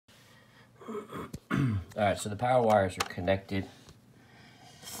Alright, so the power wires are connected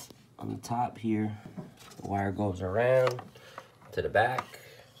on the top here. The wire goes around to the back,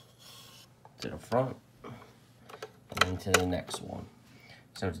 to the front, and then to the next one.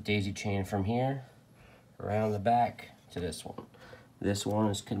 So it's a daisy chain from here, around the back to this one. This one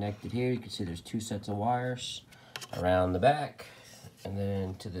is connected here. You can see there's 2 sets of wires around the back, and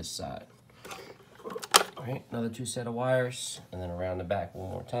then to this side. All right, another 2 set of wires, and then around the back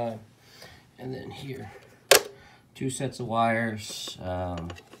one more time. And then here, 2 sets of wires. I can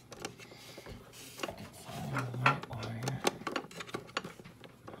find the right wire.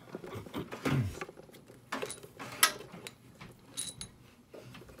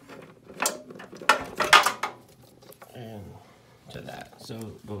 And to that. So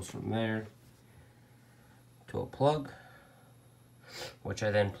it goes from there to a plug, which I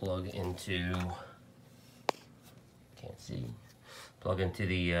then plug into, can't see, plug into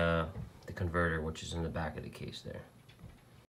the converter, which is in the back of the case there.